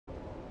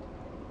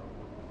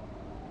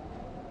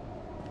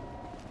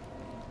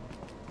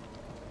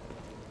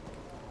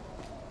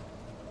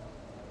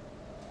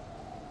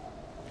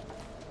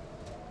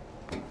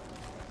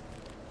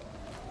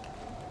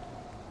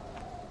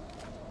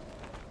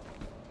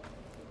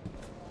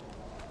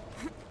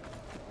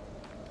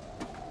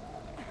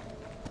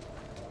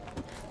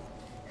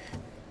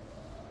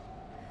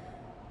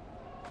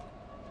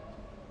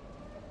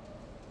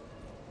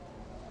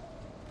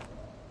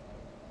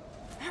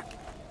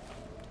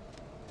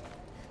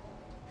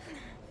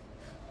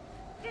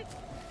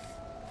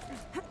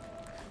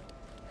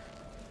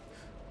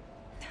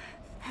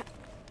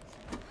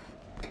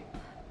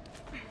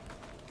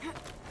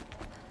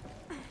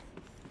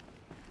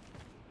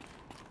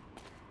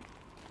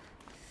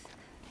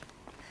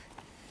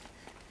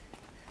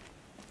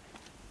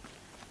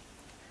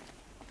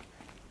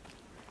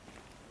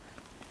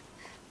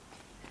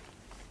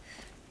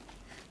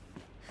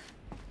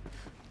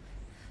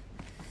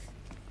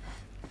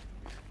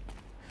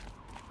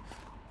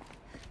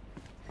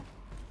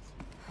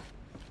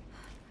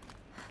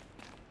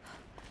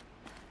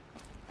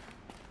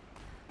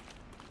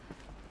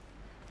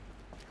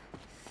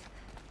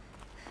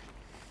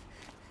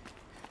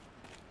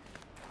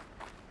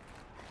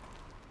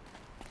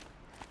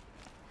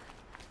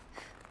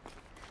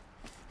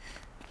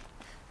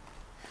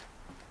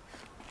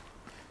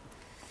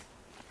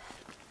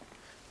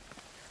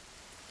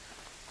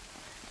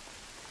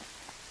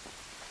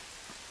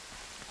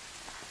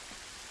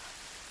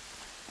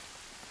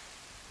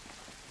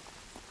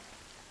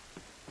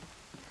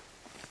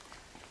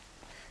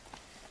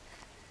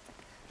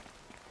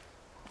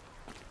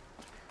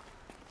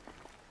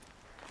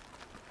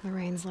The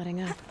rain's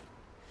letting up.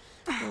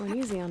 Going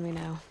easy on me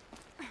now.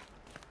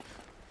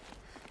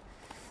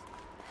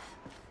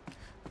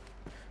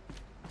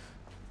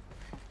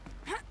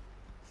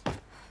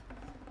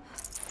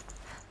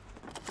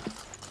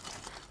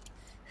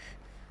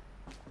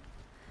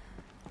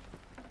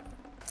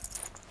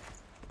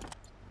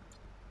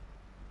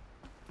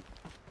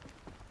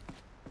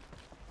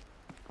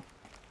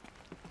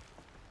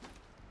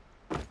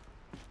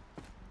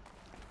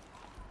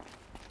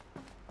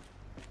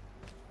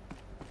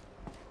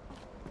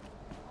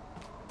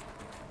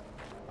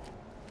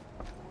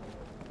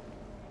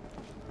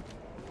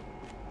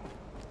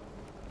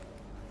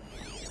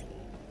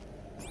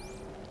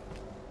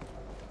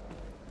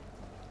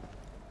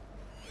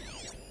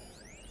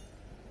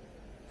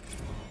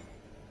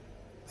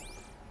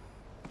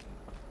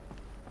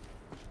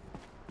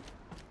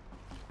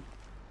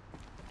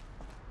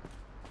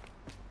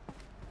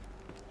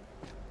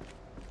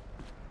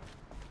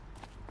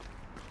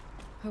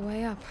 A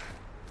way up.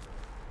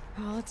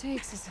 All it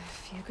takes is a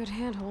few good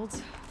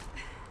handholds.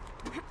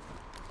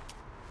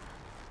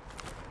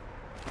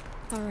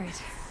 All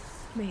right,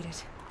 made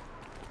it.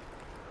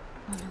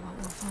 Wonder what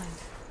we'll find.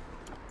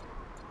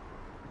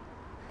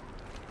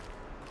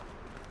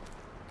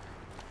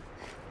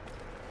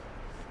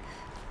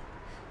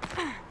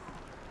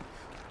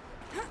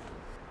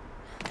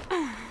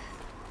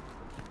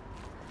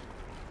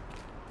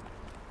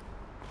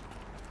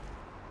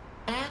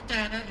 All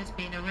data has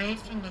been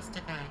erased from this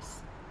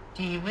device.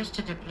 Do you wish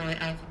to deploy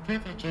Alpha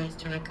privileges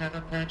to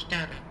recover purged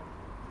data?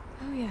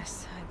 Oh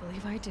yes, I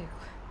believe I do.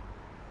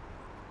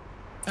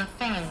 A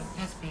file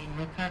has been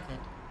recovered.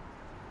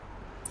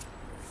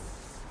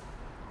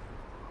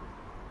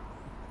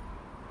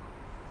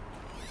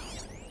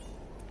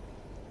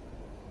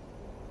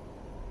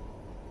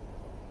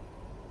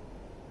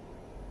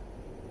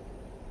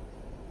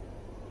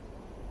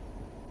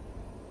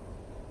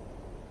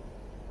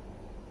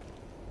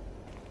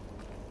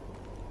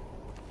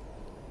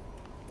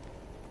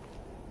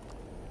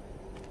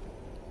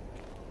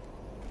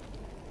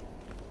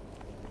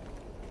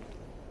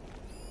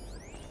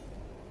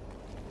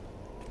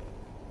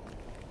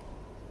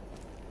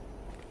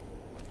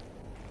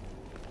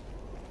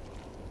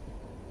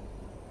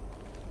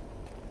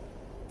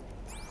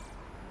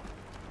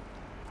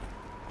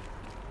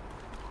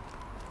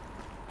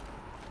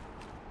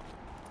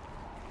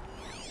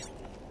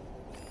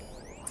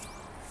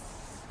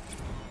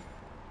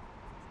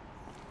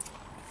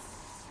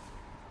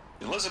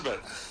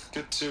 Elizabeth,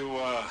 good to,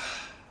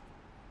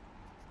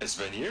 it's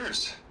been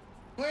years.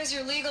 Where's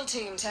your legal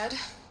team, Ted?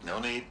 No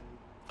need.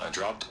 I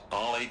dropped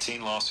all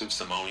 18 lawsuits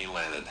the moment you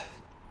landed.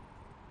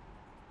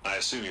 I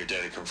assume your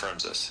data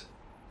confirms this.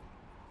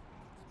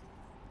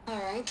 All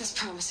right, this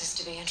promises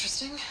to be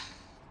interesting.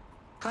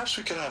 Perhaps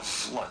we could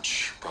have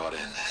lunch brought in.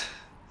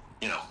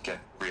 You know, get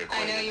reacquainted.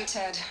 I know you,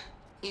 Ted.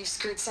 You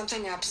screwed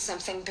something up,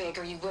 something big,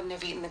 or you wouldn't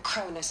have eaten the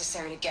crow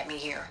necessary to get me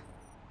here.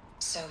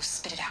 So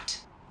spit it out.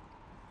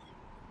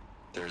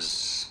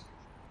 There's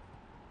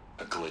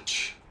a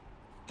glitch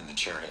in the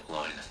chariot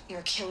line.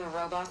 Your killer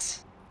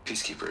robots?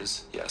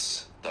 Peacekeepers,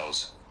 yes,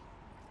 those.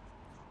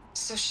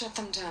 So shut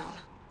them down.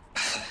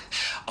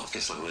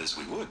 Obviously, Liz,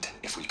 we would,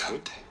 if we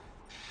could.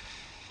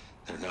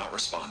 They're not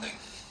responding.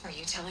 Are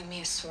you telling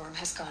me a swarm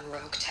has gone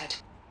rogue, Ted?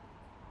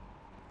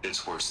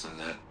 It's worse than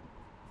that.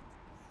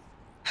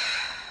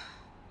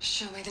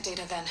 Show me the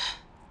data then.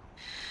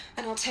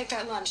 And I'll take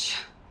that lunch.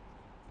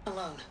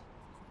 Alone.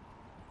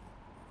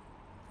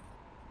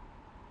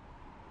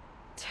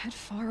 Ted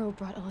Faro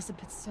brought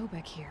Elizabeth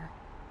Sobek here,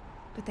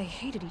 but they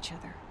hated each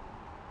other.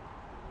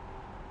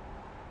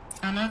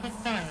 Another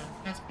file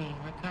has been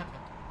recovered.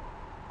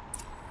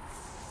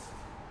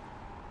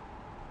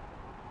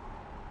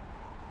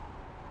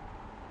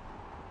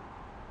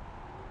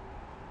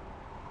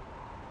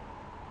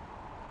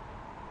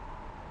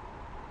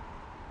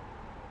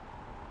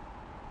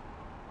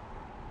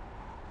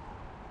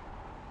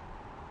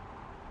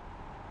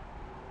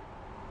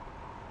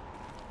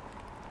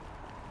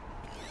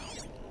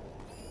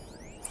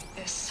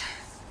 This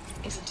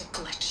isn't a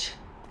glitch.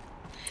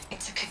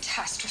 It's a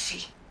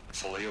catastrophe.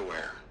 Fully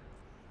aware.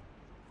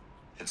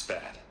 It's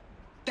bad.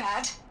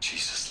 Bad?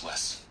 Jesus,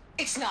 Liz.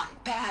 It's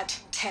not bad,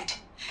 Ted.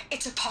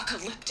 It's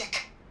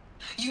apocalyptic.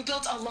 You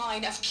built a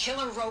line of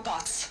killer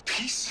robots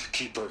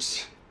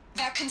Peacekeepers.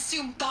 that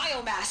consume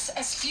biomass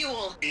as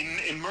fuel, In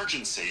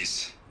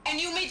emergencies. and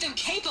you made them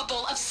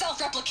capable of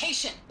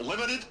self-replication.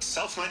 Limited,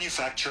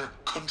 self-manufacture,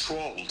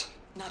 controlled.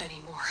 Not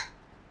anymore.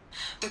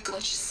 The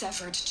glitch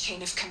severed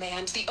chain of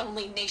command. The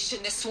only nation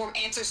this swarm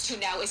answers to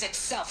now is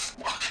itself.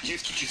 You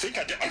think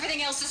I did?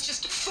 Everything else is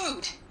just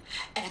food.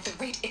 And at the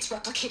rate it's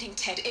replicating,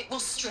 Ted, it will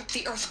strip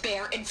the Earth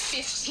bare in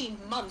 15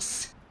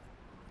 months.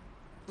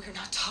 We're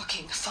not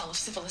talking fall of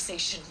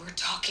civilization. We're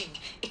talking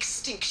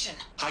extinction.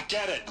 I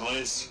get it,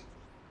 Liz.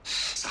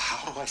 So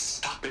how do I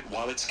stop it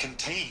while it's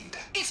contained?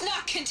 It's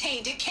not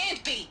contained. It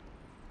can't be.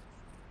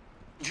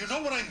 You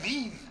know what I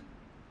mean.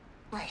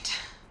 Right.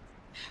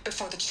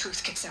 Before the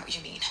truth gets out,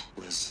 you mean?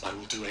 Liz, I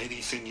will do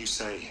anything you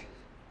say.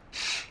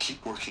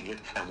 keep working it,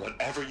 and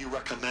whatever you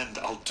recommend,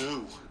 I'll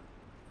do.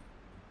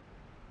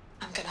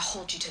 I'm gonna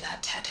hold you to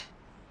that, Ted.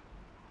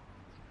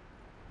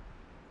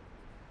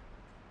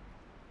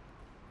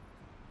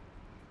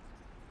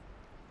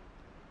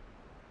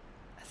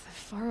 The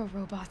Faro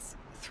robots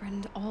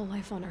threatened all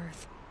life on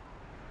Earth.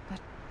 But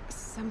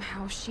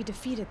somehow she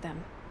defeated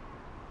them.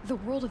 The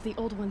world of the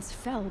old ones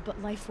fell,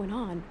 but life went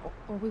on,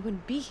 or we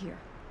wouldn't be here.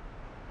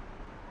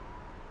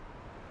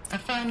 A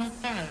final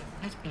Faro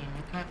has been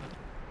recovered.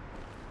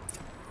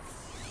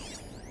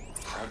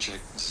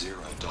 Project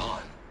Zero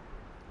Dawn.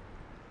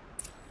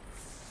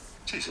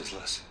 Jesus,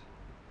 Liz.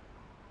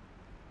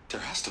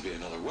 There has to be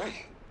another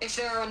way. If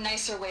there were a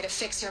nicer way to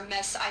fix your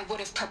mess, I would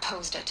have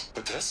proposed it.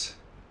 But this?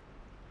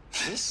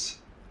 This?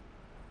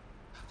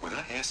 When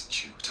I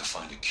asked you to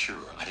find a cure,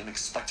 I didn't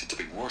expect it to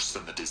be worse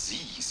than the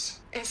disease.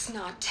 It's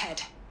not,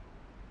 Ted.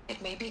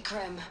 It may be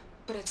grim,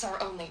 but it's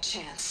our only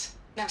chance.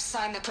 Now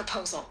sign the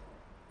proposal.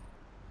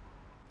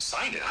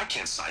 Sign it? I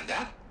can't sign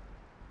that.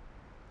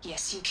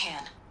 Yes, you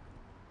can.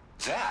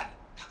 That?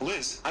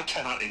 Liz, I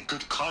cannot in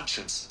good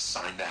conscience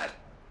sign that.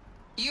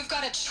 You've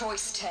got a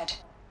choice, Ted.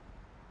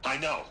 I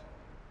know.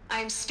 I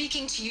am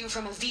speaking to you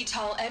from a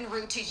VTOL en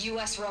route to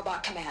U.S.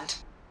 Robot Command.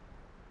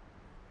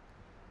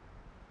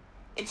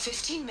 In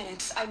 15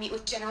 minutes, I meet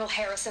with General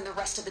Harris and the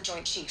rest of the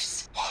Joint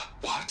Chiefs.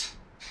 What?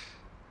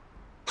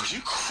 Are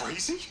you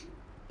crazy?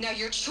 Now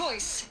your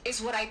choice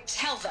is what I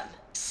tell them.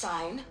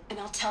 Sign, and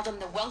I'll tell them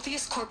the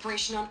wealthiest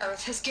corporation on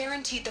Earth has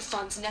guaranteed the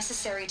funds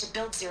necessary to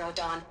build Zero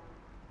Dawn.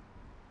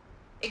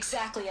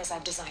 Exactly as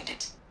I've designed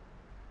it.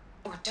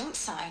 Or don't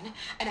sign,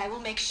 and I will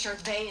make sure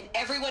they and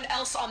everyone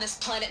else on this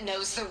planet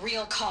knows the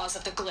real cause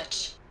of the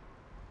glitch.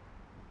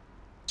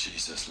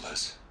 Jesus,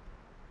 Liz.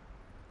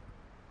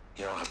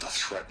 You don't have to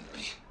threaten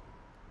me.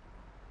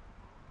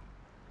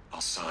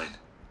 I'll sign.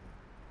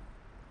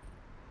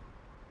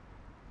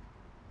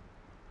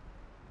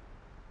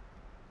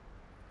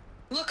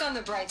 Look on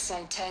the bright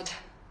side, Ted.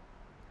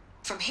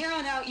 From here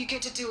on out, you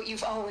get to do what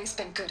you've always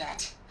been good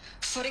at.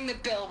 Footing the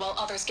bill while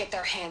others get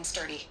their hands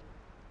dirty.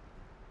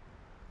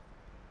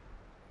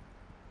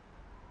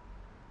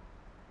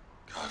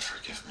 God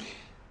forgive me.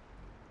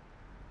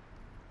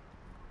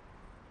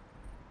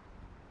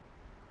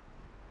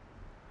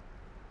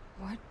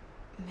 What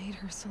made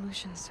her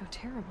solution so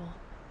terrible?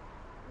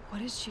 What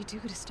did she do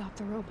to stop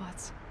the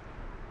robots?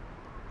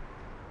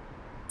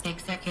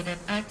 Executive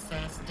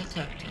access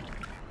detected.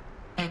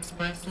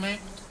 Express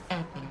lift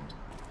opened.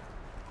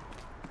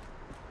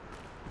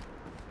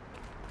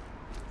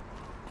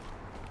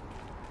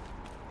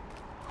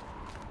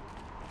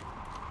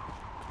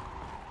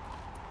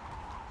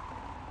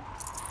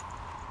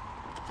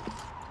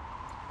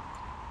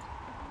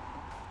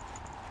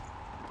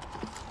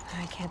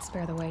 I can't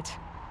spare the weight.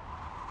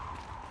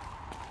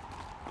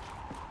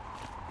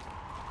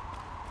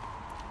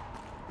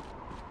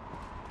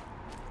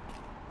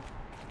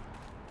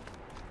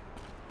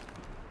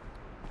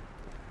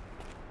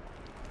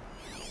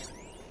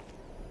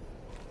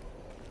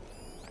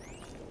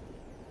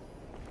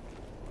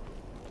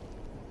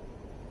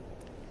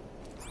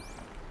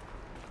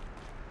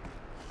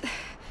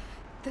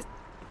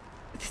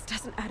 This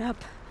doesn't add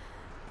up.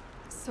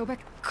 Sobek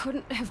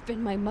couldn't have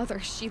been my mother.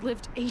 She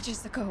lived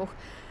ages ago.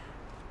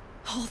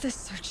 All this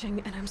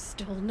searching, and I'm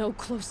still no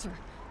closer.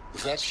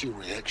 That's your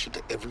reaction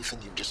to everything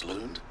you've just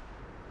learned?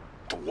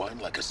 To whine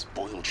like a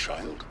spoiled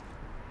child?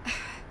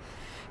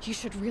 You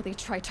should really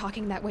try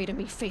talking that way to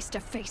me face to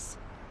face.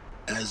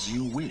 As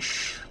you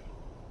wish.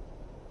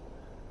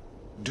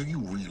 Do you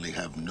really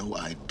have no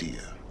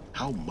idea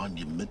how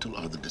monumental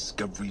are the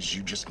discoveries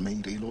you just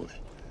made, Aloy?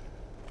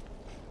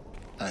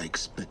 I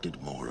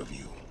expected more of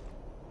you.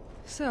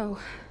 So,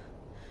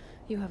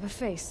 you have a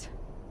face.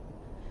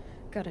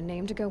 Got a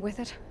name to go with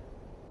it?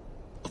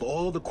 Of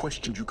all the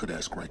questions you could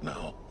ask right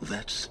now,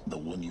 that's the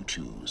one you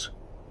choose.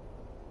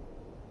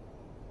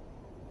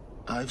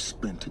 I've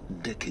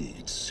spent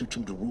decades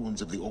searching the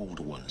ruins of the old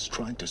ones,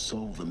 trying to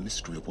solve the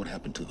mystery of what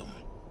happened to them.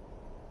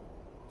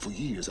 For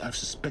years, I've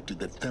suspected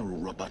that Faro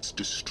robots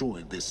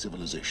destroyed their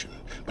civilization,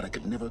 but I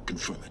could never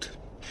confirm it.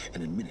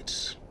 And in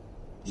minutes,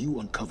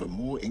 you uncover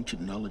more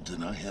ancient knowledge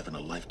than I have in a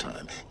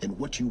lifetime, and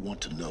what you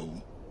want to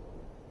know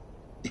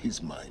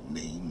is my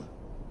name.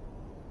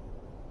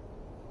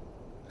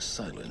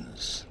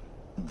 Silence.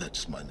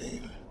 That's my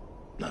name.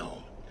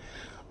 Now,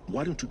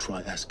 why don't you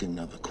try asking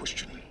another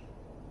question?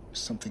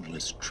 Something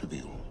less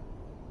trivial.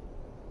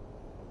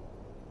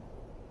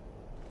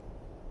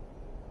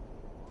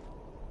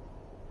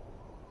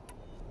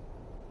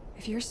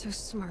 If you're so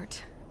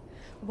smart,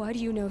 why do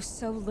you know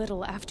so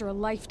little after a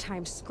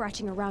lifetime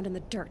scratching around in the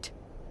dirt?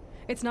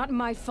 It's not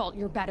my fault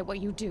you're bad at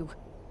what you do.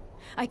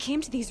 I came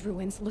to these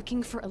ruins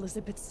looking for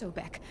Elizabeth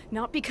Sobek,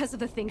 not because of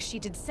the things she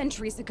did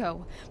centuries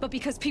ago, but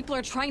because people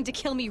are trying to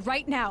kill me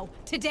right now,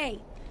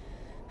 today.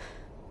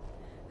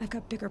 I've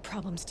got bigger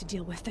problems to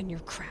deal with than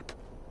your crap.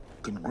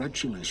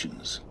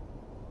 Congratulations.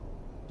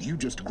 You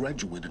just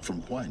graduated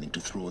from whining to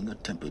throwing a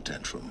temper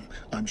tantrum.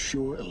 I'm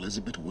sure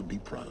Elizabeth would be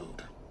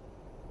proud.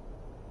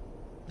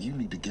 You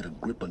need to get a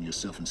grip on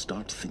yourself and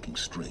start thinking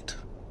straight.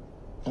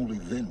 Only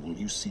then will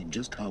you see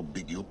just how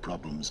big your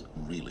problems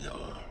really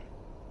are.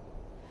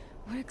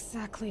 What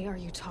exactly are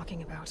you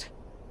talking about?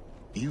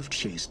 You've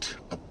chased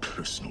a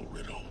personal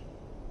riddle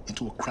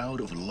into a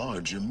crowd of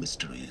larger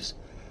mysteries.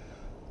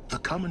 The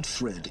common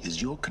thread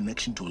is your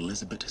connection to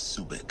Elizabeth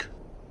Subek.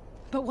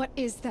 But what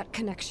is that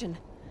connection?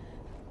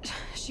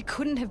 She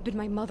couldn't have been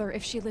my mother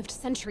if she lived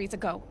centuries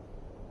ago.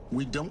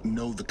 We don't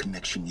know the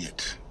connection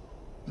yet.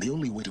 The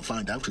only way to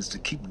find out is to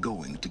keep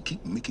going, to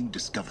keep making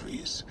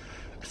discoveries.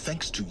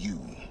 Thanks to you,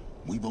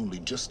 we've only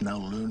just now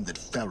learned that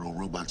Faro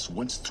robots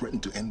once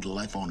threatened to end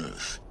life on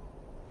Earth.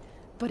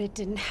 But it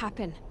didn't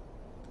happen.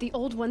 The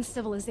Old One's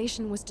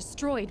civilization was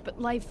destroyed, but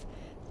life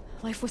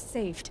was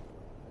saved.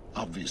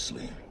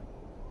 Obviously.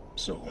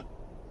 So,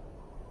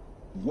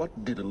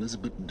 what did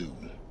Elizabeth do?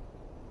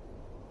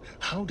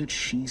 How did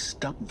she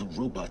stop the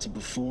robots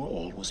before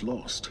all was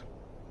lost?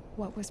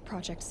 What was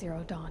Project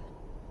Zero Dawn?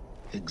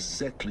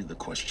 Exactly the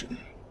question.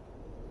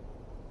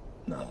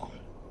 Now,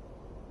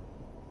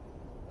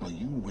 are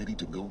you ready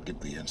to go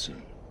get the answer?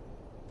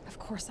 Of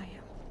course I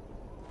am.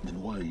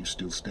 Then why are you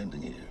still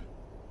standing here?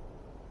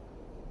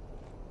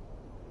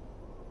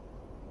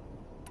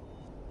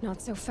 Not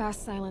so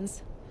fast,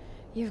 Silence.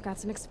 You've got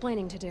some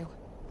explaining to do.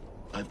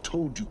 I've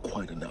told you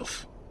quite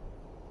enough.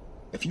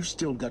 If you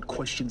still got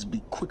questions,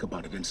 be quick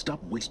about it and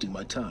stop wasting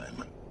my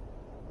time.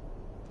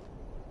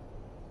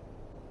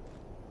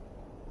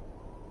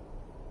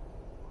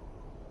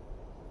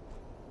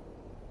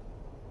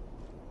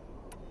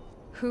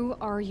 Who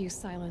are you,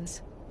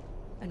 Silence?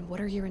 And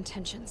what are your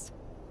intentions?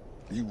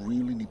 You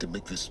really need to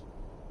make this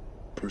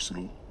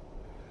personal?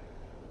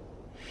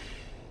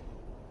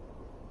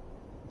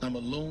 I'm a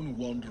lone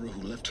wanderer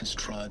who left his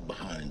tribe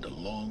behind a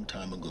long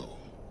time ago.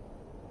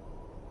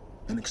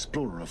 An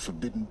explorer of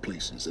forbidden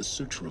places, a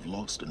searcher of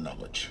lost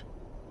knowledge.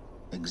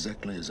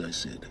 Exactly as I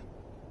said.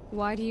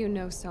 Why do you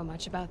know so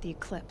much about the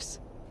Eclipse?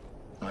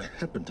 I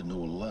happen to know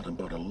a lot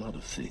about a lot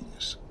of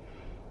things.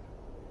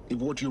 If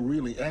what you're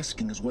really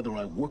asking is whether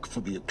I work for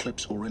the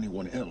Eclipse or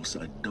anyone else,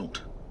 I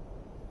don't.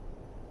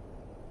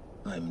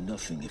 I am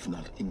nothing if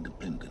not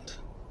independent.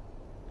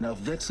 Now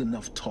if that's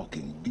enough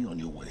talking, be on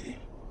your way.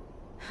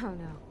 Oh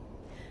no.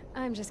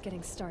 I'm just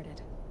getting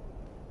started.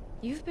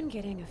 You've been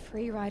getting a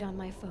free ride on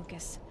my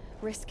focus,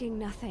 risking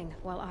nothing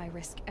while I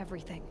risk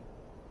everything.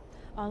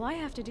 All I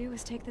have to do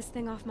is take this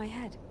thing off my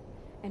head,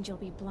 and you'll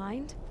be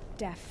blind,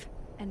 deaf,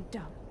 and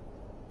dumb.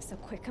 So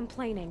quit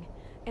complaining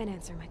and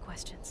answer my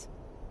questions.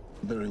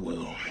 Very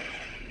well.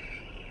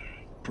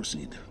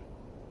 Proceed.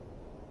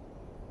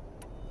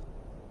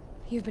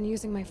 You've been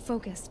using my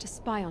focus to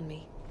spy on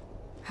me.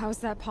 How's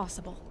that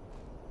possible?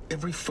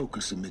 Every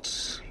focus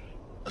emits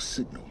a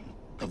signal,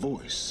 a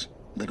voice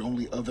that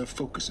only other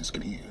focuses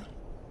can hear.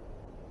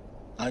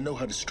 I know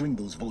how to string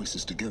those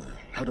voices together,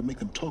 how to make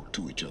them talk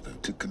to each other,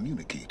 to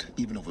communicate,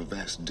 even over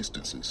vast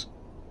distances.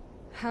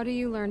 How do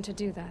you learn to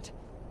do that?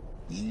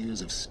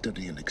 Years of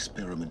study and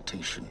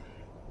experimentation.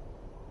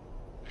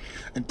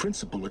 In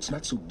principle, it's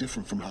not so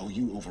different from how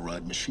you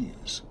override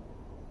machines.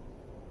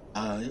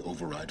 I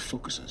override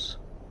focuses.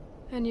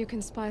 And you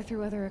can spy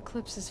through other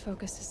Eclipse's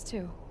focuses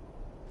too.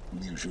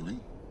 Usually.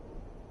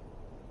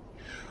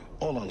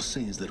 All I'll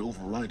say is that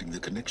overriding the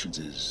connections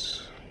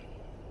is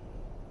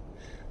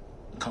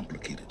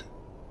complicated.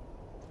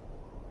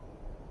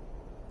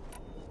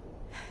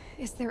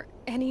 Is there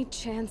any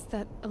chance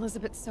that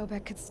Elizabeth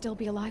Sobek could still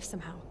be alive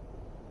somehow?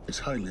 It's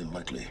highly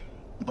unlikely,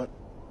 but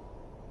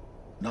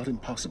not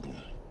impossible.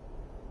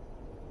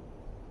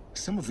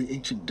 Some of the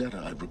ancient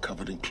data I've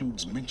recovered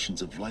includes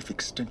mentions of life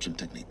extension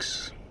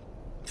techniques.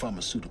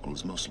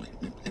 Pharmaceuticals, mostly,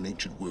 an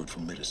ancient word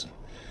for medicine.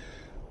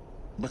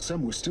 But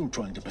some were still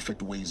trying to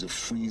perfect ways of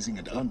freezing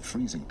and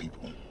unfreezing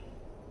people.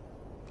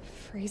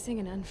 Freezing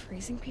and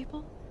unfreezing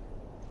people?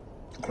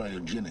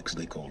 Cryogenics,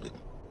 they called it.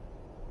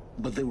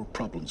 But there were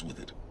problems with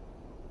it.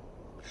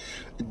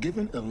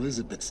 Given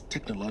Elizabeth's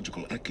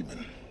technological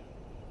acumen,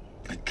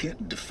 I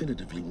can't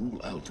definitively rule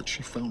out that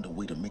she found a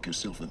way to make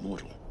herself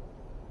immortal.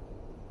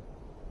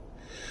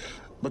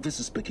 But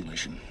this is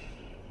speculation.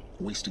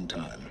 Wasting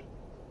time.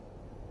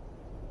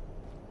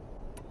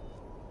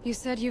 You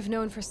said you've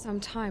known for some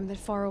time that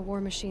Faro war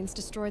machines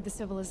destroyed the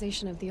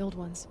civilization of the Old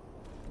Ones.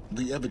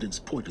 The evidence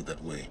pointed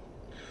that way.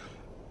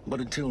 But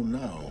until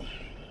now,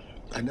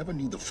 I never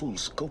knew the full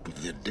scope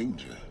of their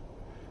danger.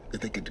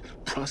 That they could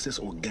process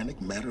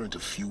organic matter into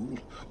fuel,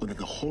 or that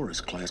the Horus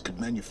class could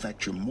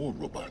manufacture more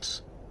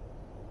robots.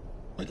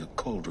 Like a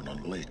cauldron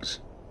on legs.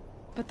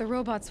 But the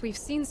robots we've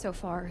seen so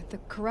far, the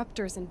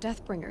Corruptors and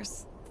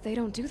Deathbringers, they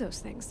don't do those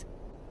things.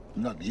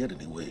 Not yet,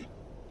 anyway.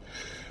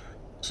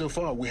 So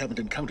far, we haven't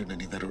encountered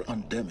any that are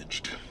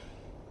undamaged.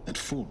 At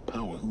full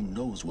power, who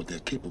knows what they're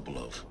capable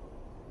of?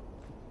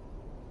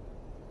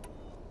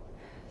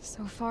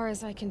 So far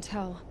as I can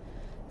tell,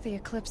 the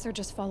Eclipse are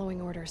just following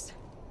orders.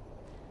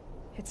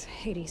 It's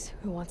Hades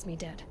who wants me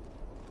dead.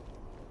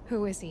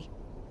 Who is he?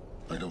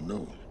 I don't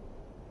know.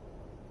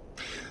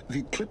 The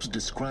Eclipse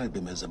describe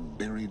him as a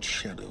buried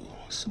shadow,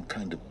 some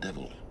kind of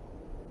devil.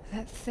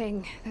 That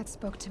thing that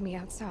spoke to me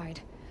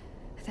outside,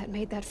 that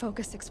made that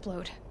focus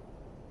explode.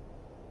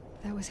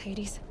 That was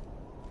Hades?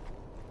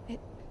 It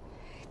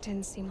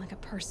didn't seem like a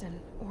person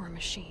or a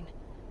machine.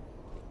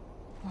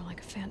 More like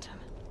a phantom.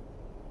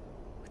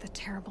 With a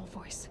terrible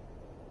voice.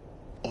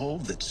 All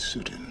that's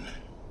certain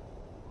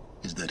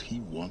is that he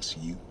wants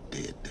you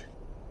dead.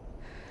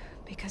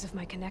 Because of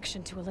my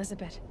connection to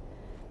Elizabeth.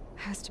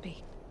 Has to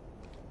be.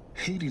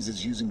 Hades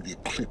is using the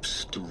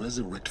Eclipse to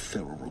resurrect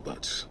Faro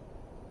robots.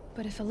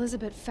 But if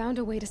Elizabeth found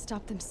a way to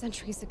stop them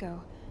centuries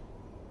ago,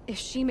 if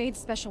she made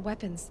special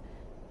weapons,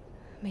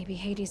 maybe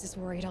Hades is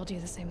worried I'll do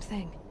the same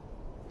thing.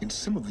 In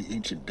some of the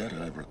ancient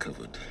data I've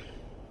recovered,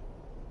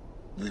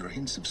 there are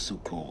hints of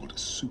so-called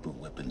super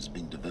weapons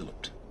being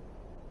developed.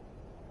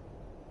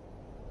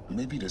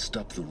 Maybe to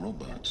stop the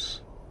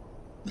robots,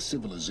 the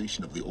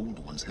civilization of the old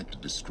ones had to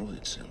destroy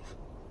itself.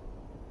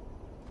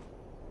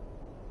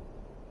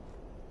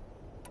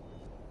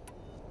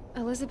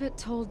 Elizabeth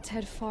told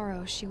Ted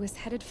Faro she was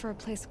headed for a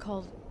place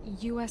called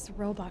U.S.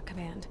 Robot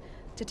Command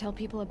to tell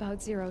people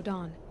about Zero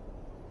Dawn.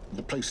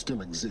 The place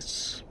still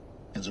exists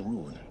as a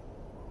ruin.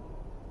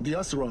 The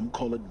Asaram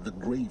call it the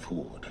Grave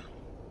Horde.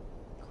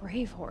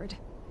 Grave Horde?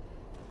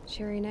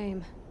 Cheery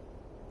name.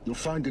 You'll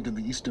find it in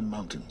the eastern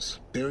mountains,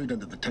 buried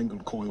under the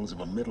tangled coils of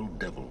a metal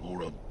devil,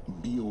 or a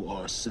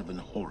BOR-7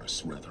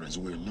 Horus, rather, as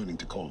we're learning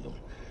to call them.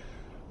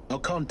 I'll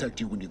contact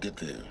you when you get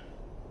there.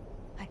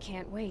 I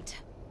can't wait.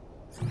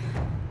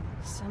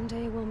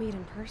 Someday we'll meet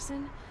in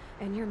person,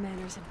 and your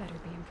manners had better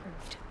be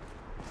improved.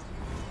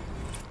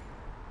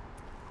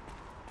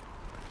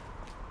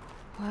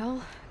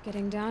 Well,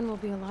 getting down will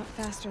be a lot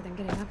faster than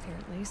getting up here,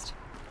 at least.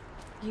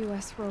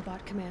 U.S.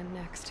 Robot Command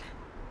next.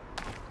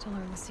 To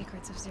learn the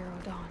secrets of Zero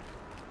Dawn.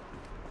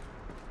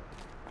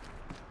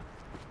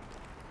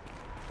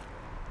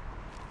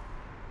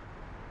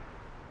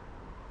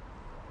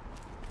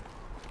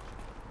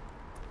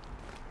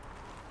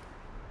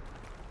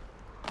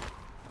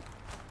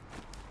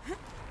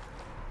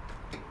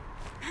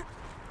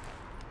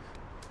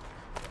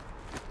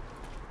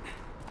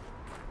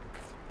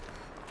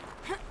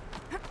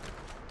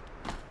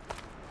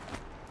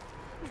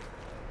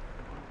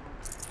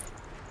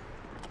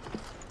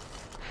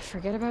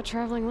 Forget about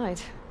traveling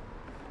light.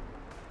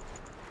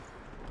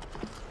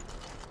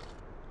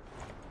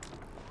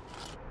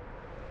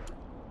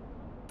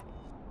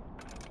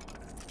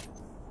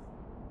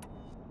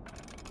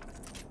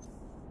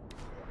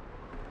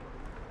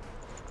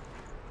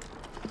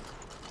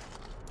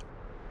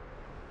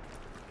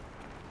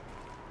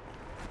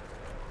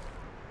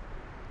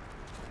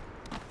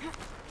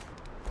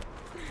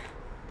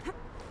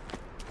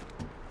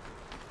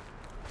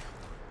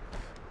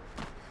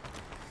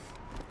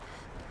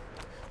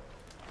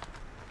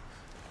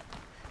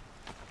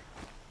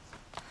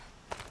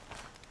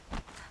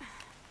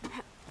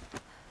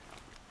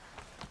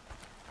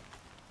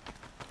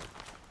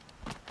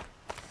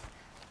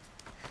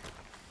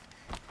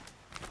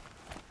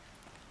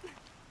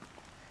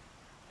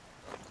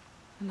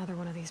 Another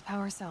one of these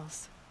power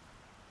cells.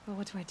 But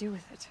what do I do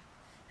with it?